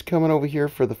we're just coming over here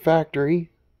for the factory.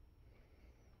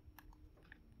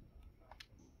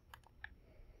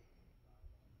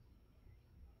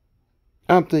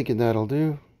 I'm thinking that'll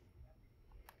do.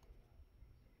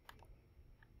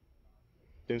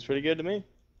 Seems pretty good to me.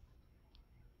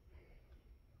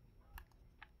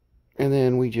 And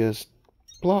then we just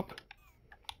plop.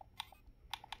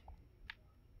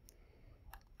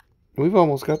 We've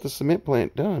almost got the cement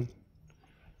plant done.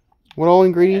 What all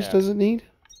ingredients Yeah. does it need?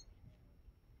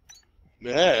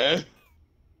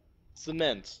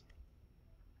 Cement.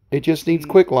 It just needs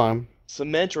quicklime.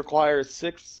 Cement requires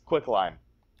 6 quicklime.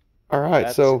 Alright,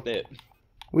 That's so it.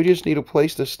 we just need a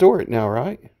place to store it now,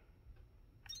 right?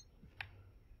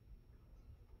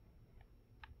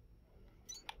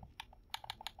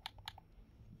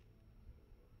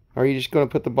 Are you just going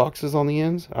to put the boxes on the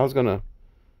ends? I was going to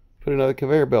put another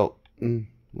conveyor belt and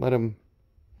let them...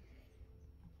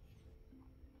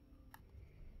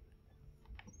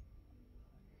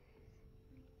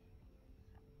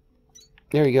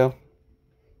 There you go.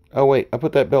 Oh, wait. I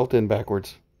put that belt in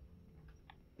backwards.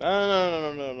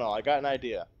 No. I got an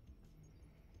idea.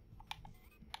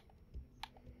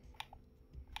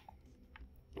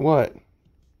 What?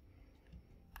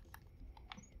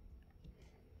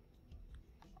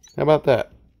 How about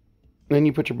that? Then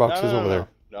you put your boxes over there.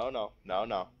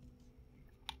 No.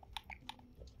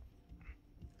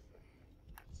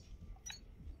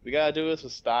 We gotta do this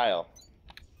with style.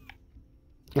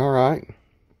 Alright.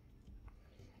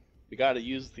 We gotta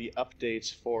use the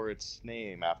updates for its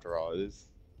name, after all. It is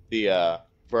the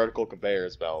vertical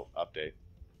conveyors belt update.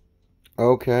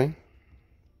 Okay.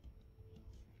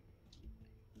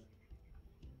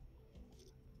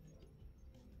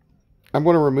 I'm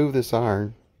going to remove this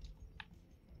iron.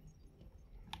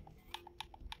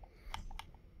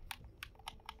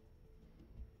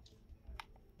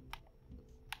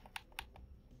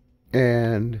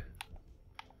 And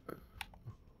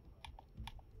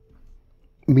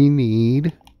we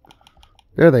need,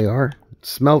 there they are,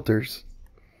 smelters.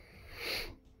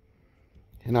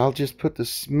 And I'll just put the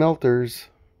smelters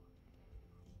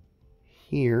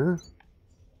here,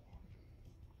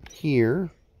 here,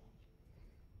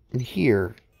 and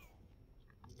here.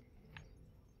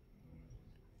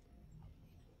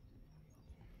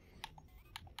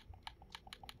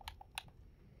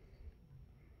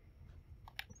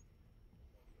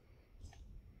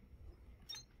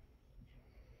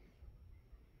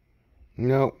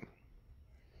 Nope.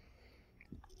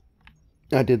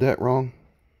 I did that wrong.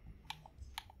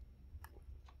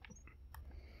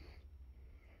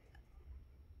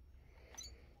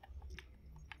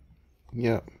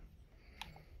 Yep.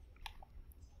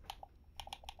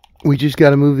 We just got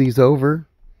to move these over.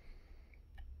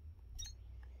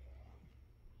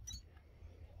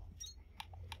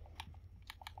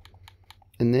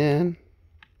 And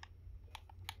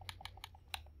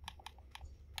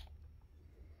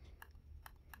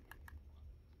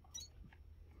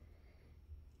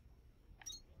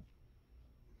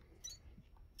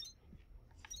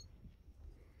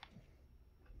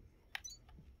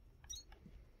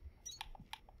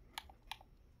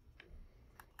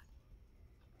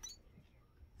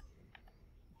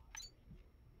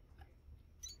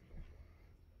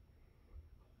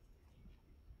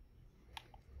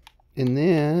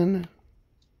then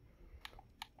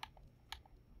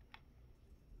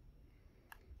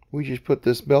we just put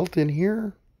this belt in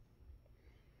here.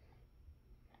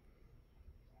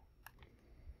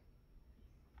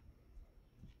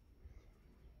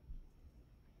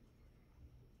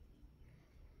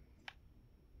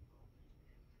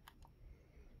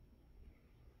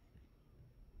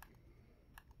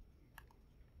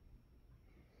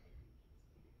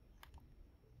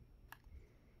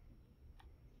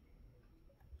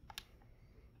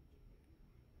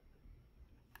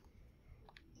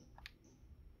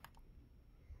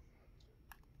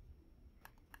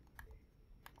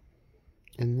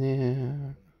 And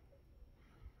then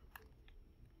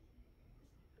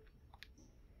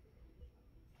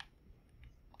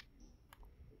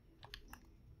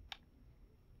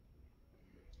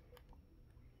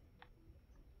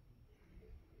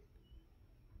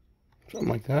something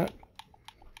like that.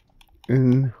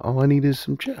 And all I need is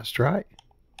some chests, right?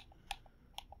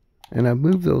 And I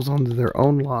moved those onto their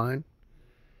own line.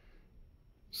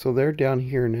 So they're down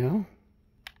here now.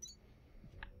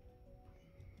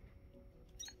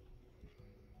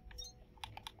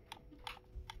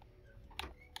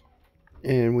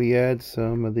 And we add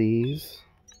some of these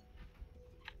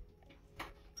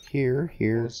here.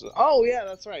 Oh yeah,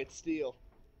 that's right, steel.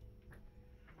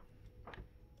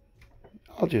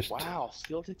 I'll just... Wow,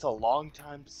 steel takes a long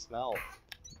time to smelt.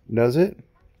 Does it?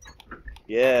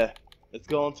 Yeah, it's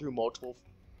going through multiple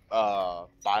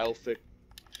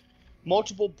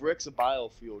bricks of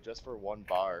biofuel just for 1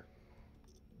 bar.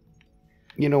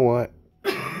 You know what?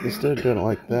 Instead of doing it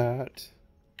like that.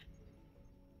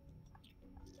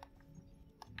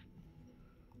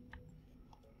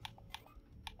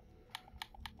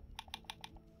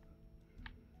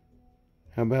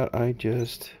 How about I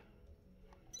just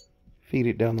feed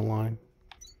it down the line?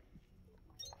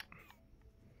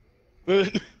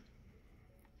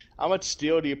 How much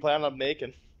steel do you plan on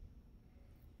making?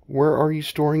 Where are you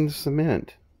storing the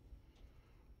cement?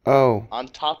 Oh. On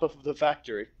top of the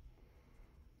factory.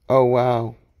 Oh,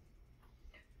 wow.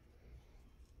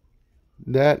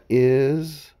 That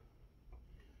is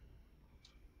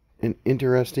an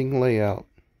interesting layout.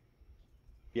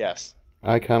 Yes.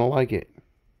 I kind of like it.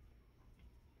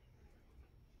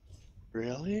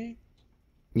 Really?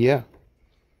 Yeah.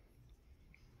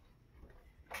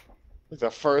 It's the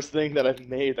first thing that I've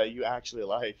made that you actually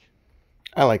like.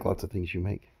 I like lots of things you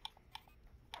make.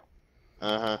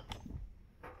 Uh-huh.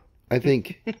 I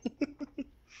think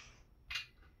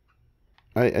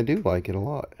I do like it a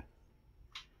lot.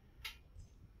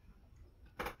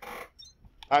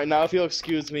 Alright, now if you'll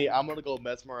excuse me, I'm gonna go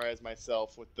mesmerize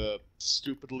myself with the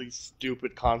stupidly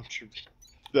stupid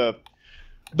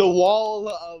the wall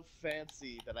of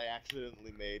fancy that I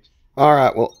accidentally made. All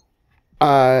right, well,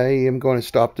 I am going to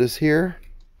stop this here.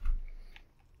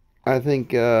 I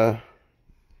think Shy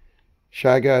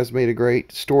Guy's made a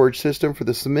great storage system for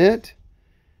the cement.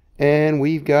 And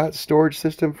we've got storage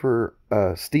system for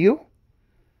steel.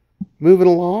 Moving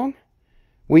along.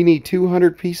 We need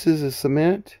 200 pieces of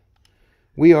cement.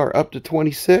 We are up to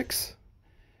 26.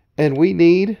 And we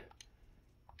need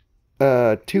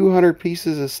 200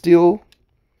 pieces of steel.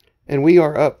 And we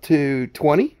are up to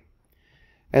 20.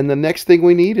 And the next thing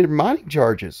we need are mining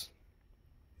charges.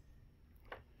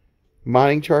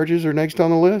 Mining charges are next on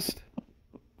the list.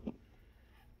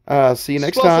 See you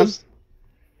next time. Explosives.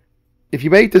 If you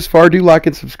made it this far, do like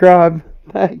and subscribe.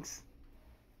 Thanks.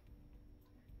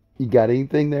 You got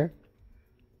anything there?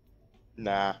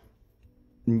 Nah.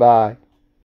 Bye.